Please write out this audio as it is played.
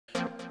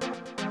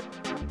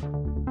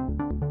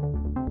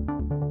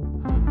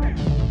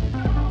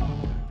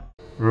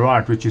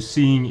Right, what you're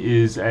seeing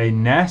is a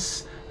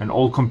NAS, an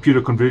old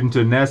computer converted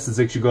into a NAS. It's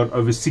actually got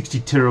over 60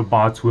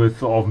 terabytes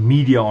worth of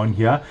media on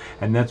here,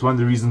 and that's one of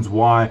the reasons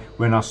why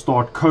when I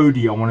start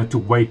Kodi I wanted to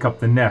wake up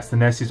the NAS. The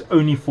NAS is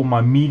only for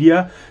my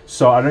media,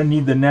 so I don't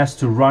need the NAS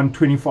to run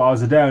 24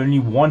 hours a day. I only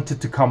want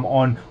it to come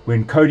on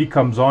when Kodi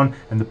comes on,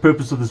 and the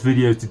purpose of this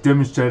video is to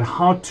demonstrate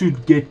how to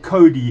get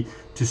Kodi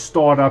to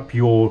start up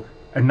your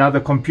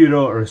another computer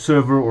or a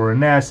server or a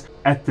NAS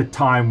at the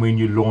time when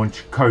you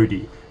launch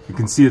Kodi. You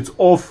can see it's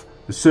off.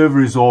 The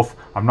server is off.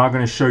 I'm now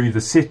going to show you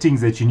the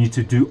settings that you need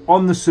to do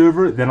on the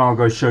server. Then I'll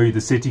go show you the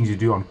settings you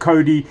do on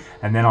Kodi,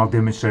 and then I'll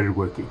demonstrate it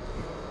working.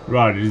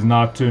 Right, it is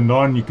now turned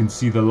on. You can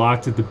see the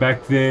light at the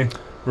back there.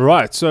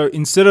 Right, so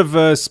instead of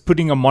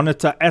putting a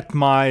monitor at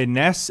my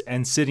NAS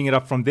and setting it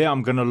up from there,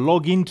 I'm going to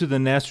log into the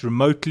NAS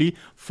remotely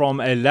from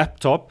a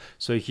laptop.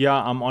 So here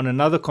I'm on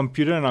another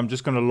computer and I'm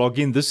just going to log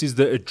in. This is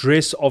the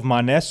address of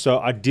my NAS. So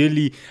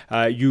ideally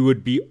you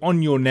would be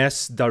on your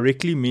NAS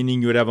directly,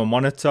 meaning you would have a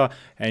monitor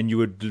and you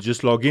would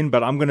just log in,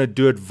 but I'm going to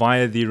do it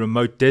via the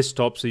remote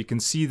desktop. So you can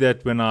see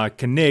that when I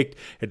connect,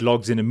 it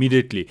logs in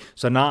immediately.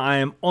 So now I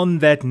am on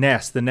that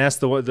NAS. The NAS,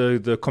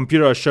 the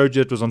computer I showed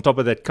you, it was on top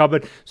of that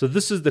cupboard. So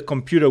this is the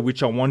computer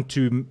which I want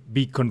to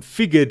be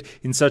configured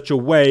in such a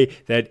way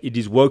that it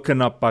is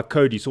woken up by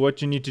Kodi. So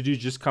what you need to do is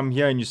just come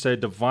here and you say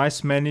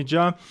device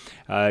manager.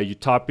 You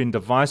type in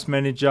device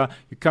manager.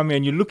 You come here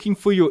and you're looking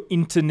for your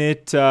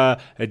internet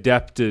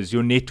adapters,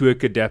 your network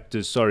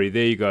adapters. Sorry,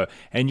 there you go.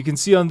 And you can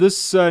see on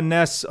this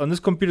NAS, on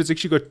this computer, it's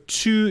actually got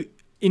two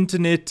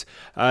internet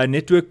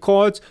network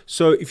cards.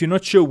 So if you're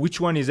not sure which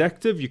one is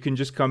active, you can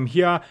just come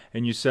here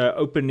and you say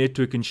open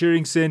network and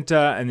sharing center,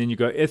 and then you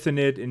go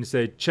Ethernet and you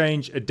say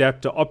change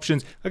adapter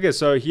options. Okay,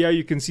 so here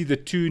you can see the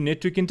two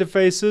network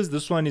interfaces.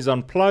 This one is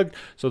unplugged,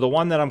 so the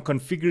one that I'm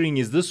configuring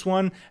is this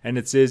one, and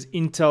it says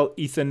Intel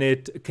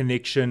Ethernet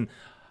connection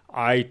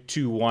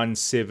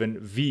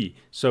I217V.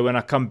 So when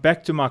I come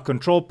back to my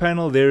control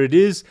panel, there it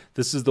is.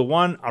 This is the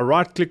one. I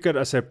right click it,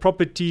 I say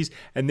properties,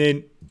 and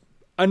then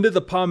under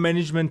the power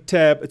management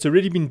tab, it's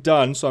already been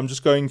done, so I'm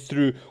just going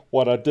through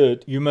what I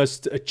did. You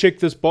must check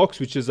this box,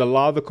 which is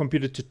allow the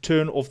computer to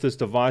turn off this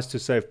device to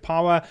save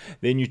power.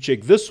 Then you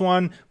check this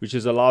one, which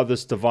is allow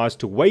this device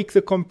to wake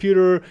the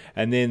computer.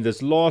 And then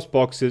this last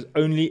box says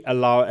only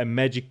allow a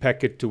magic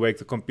packet to wake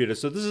the computer.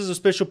 So this is a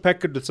special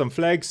packet with some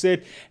flags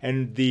set,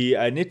 and the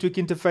network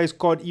interface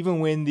card, even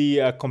when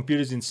the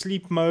computer is in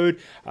sleep mode,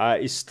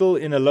 is still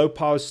in a low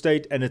power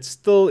state, and it's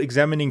still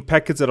examining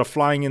packets that are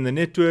flying in the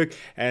network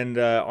and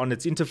on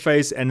its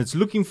interface, and it's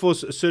looking for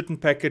a certain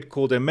packet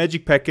called a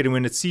magic packet, and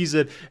when it sees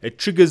it, it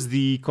triggers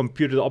the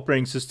computer, the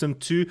operating system,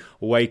 to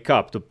wake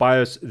up. The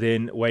BIOS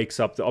then wakes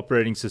up the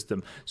operating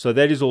system. So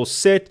that is all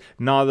set.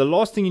 Now the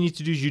last thing you need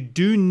to do is you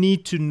do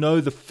need to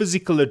know the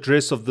physical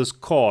address of this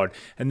card,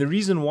 and the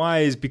reason why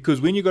is because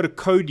when you go to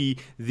Kodi,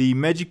 the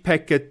magic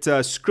packet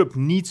script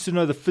needs to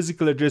know the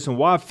physical address. And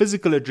why a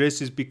physical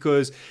address is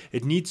because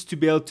it needs to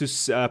be able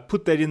to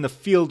put that in the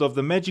field of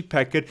the magic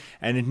packet,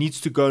 and it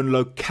needs to go and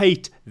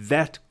locate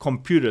that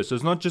computer. So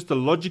it's not just the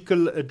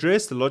logical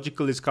address. The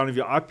logical is kind of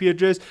your IP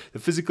address. The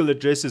physical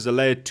address is a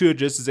layer 2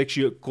 address. It's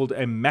actually called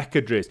a MAC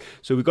address.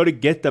 So we've got to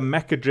get the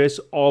MAC address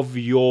of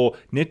your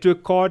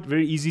network card.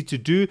 Very easy to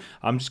do.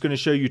 I'm just going to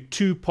show you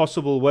two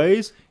possible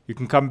ways. You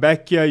can come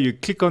back here, you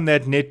click on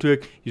that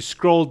network, you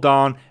scroll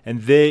down,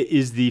 and there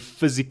is the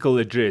physical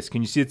address.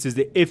 Can you see it says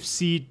the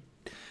FC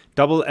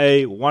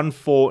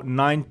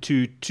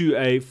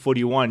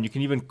AA14922A41. You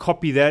can even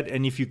copy that,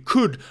 and if you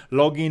could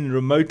log in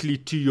remotely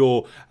to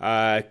your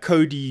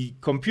Kodi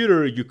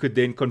computer, you could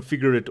then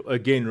configure it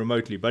again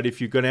remotely. But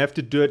if you're going to have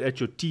to do it at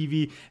your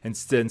TV and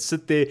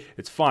sit there,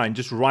 it's fine.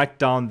 Just write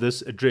down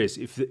this address.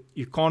 If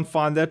you can't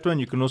find that one,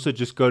 you can also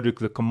just go to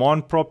the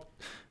command prompt,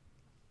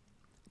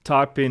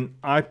 type in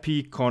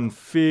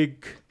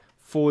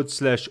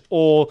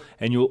ipconfig/all,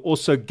 and you'll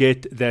also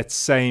get that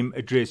same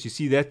address. You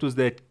see, that was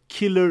that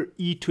killer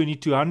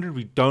E2200.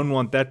 We don't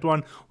want that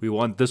one. We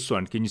want this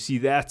one. Can you see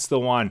that's the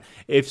one?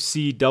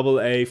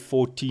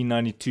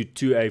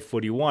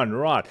 FCAA14922A41.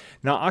 Right.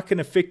 Now I can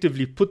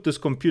effectively put this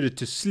computer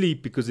to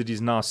sleep because it is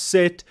now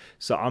set.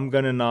 So I'm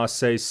going to now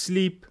say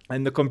sleep,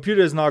 and the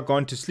computer has now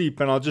gone to sleep,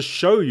 and I'll just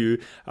show you.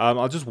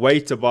 I'll just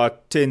wait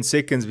about 10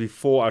 seconds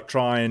before I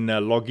try and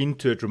log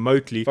into it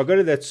remotely. If I go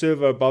to that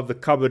server above the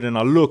cupboard and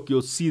I look,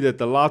 you'll see that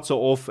the lights are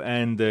off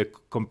and the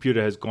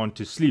computer has gone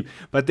to sleep.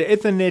 But the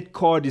Ethernet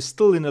card is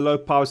still in a low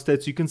power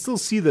state, so you can still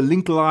see the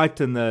link light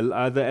and the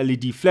other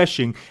LED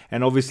flashing,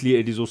 and obviously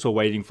it is also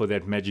waiting for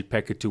that magic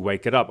packet to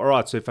wake it up.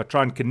 Alright, so if I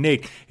try and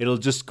connect, it'll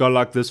just go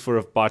like this for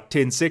about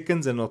 10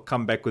 seconds and it'll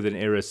come back with an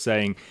error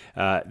saying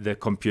the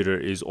computer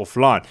is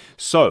offline.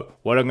 So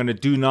what I'm going to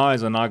do now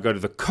is I now go to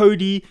the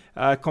Kodi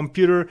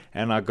computer,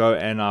 and I go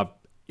and I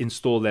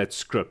install that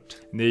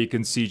script. And there you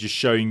can see just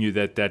showing you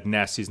that that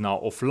NAS is now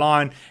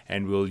offline,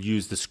 and we'll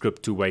use the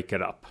script to wake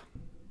it up.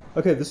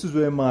 Okay, this is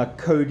where my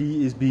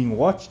Kodi is being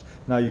watched.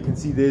 Now you can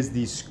see there's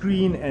the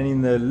screen, and in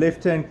the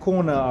left hand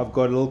corner I've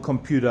got a little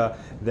computer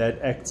that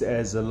acts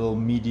as a little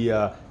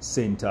media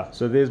center.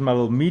 So there's my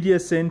little media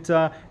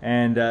center,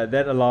 and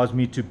that allows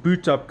me to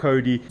boot up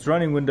Kodi. It's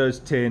running Windows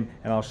 10,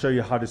 and I'll show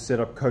you how to set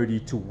up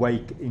Kodi to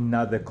wake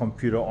another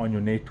computer on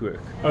your network.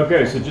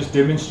 Okay, so just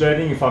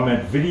demonstrating, if I'm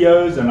at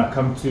videos and I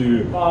come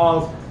to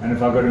files, and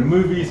if I go to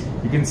movies,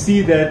 you can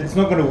see that it's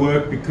not going to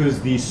work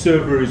because the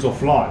server is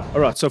offline.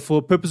 Alright, so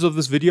for the purpose of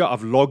this video,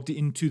 I've logged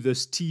into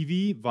this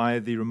TV via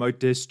the remote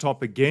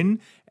desktop again,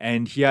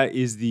 and here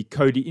is the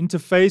Kodi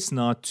interface.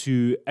 Now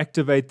to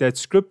activate that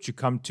script, you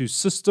come to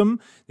System,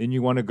 then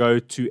you want to go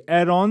to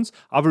Add-ons.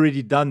 I've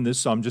already done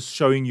this, so I'm just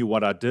showing you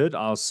what I did.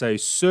 I'll say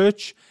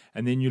Search,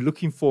 and then you're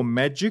looking for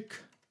Magic.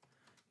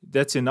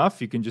 That's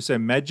enough. You can just say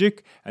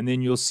Magic, and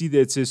then you'll see that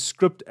it says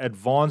Script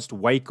Advanced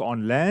Wake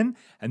on LAN,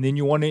 and then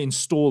you want to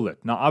install it.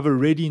 Now I've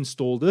already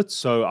installed it,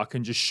 so I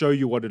can just show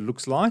you what it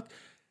looks like.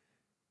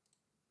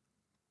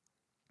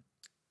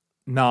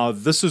 Now,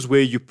 this is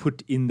where you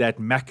put in that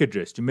MAC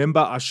address. Remember,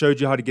 I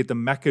showed you how to get the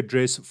MAC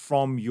address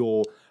from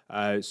your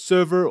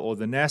server or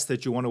the NAS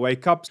that you want to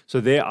wake up. So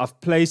there, I've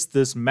placed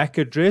this MAC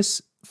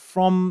address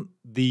from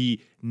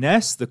the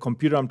NAS, the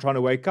computer I'm trying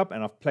to wake up,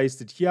 and I've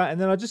placed it here, and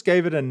then I just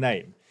gave it a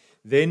name.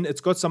 Then it's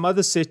got some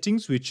other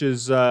settings, which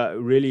is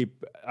really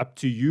up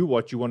to you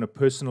what you want to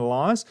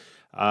personalize.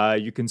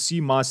 You can see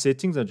my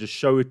settings. I'll just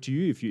show it to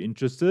you if you're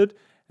interested.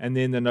 And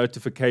then the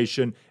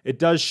notification, it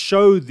does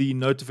show the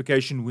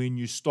notification when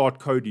you start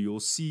Kodi.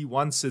 You'll see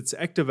once it's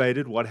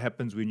activated what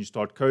happens when you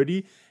start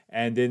Kodi.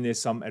 And then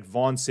there's some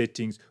advanced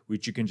settings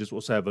which you can just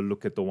also have a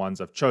look at the ones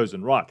I've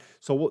chosen. Right,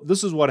 so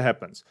this is what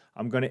happens.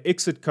 I'm going to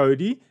exit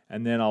Kodi,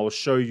 and then I will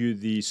show you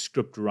the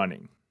script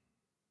running.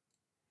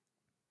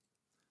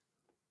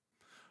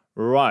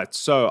 Right,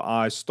 so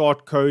I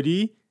start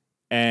Kodi,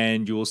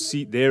 and you'll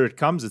see there it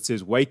comes. It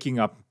says waking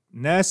up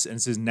NAS, and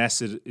it says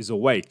NAS is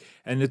awake,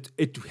 and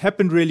it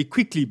happened really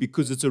quickly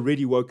because it's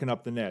already woken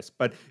up the NAS,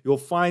 but you'll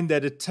find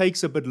that it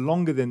takes a bit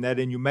longer than that,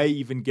 and you may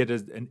even get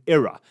an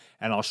error,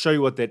 and I'll show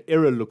you what that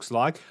error looks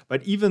like.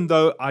 But even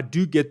though I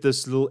do get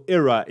this little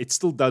error, it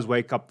still does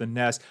wake up the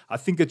NAS. I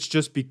think it's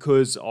just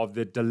because of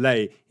the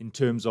delay in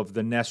terms of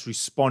the NAS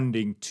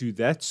responding to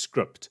that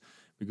script,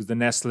 because the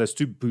NAS still has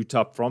to boot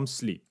up from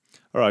sleep.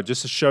 All right,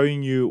 just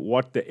showing you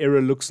what the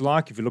error looks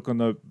like. If you look on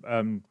the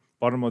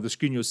bottom of the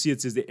screen, you'll see it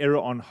says the error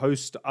on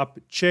host up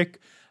check,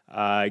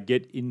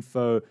 get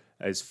info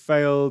has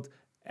failed,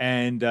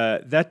 and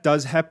that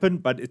does happen,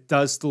 but it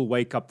does still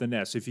wake up the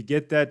NAS. So if you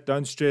get that,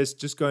 don't stress,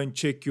 just go and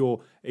check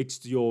your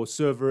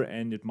server,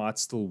 and it might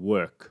still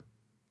work.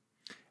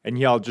 And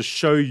here I'll just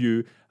show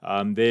you,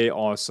 there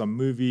are some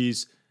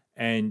movies,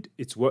 and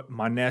it's what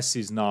my NAS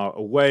is now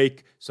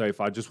awake. So if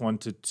I just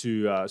wanted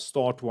to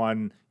start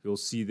one, you'll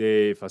see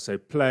there, if I say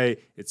play,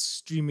 it's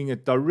streaming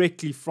it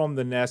directly from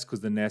the NAS because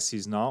the NAS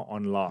is now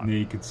online. There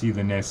you can see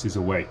the NAS is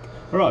awake.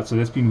 All right, so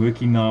that's been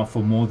working now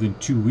for more than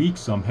 2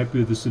 weeks. So I'm happy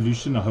with the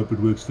solution. I hope it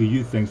works for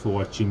you. Thanks for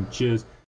watching. Cheers.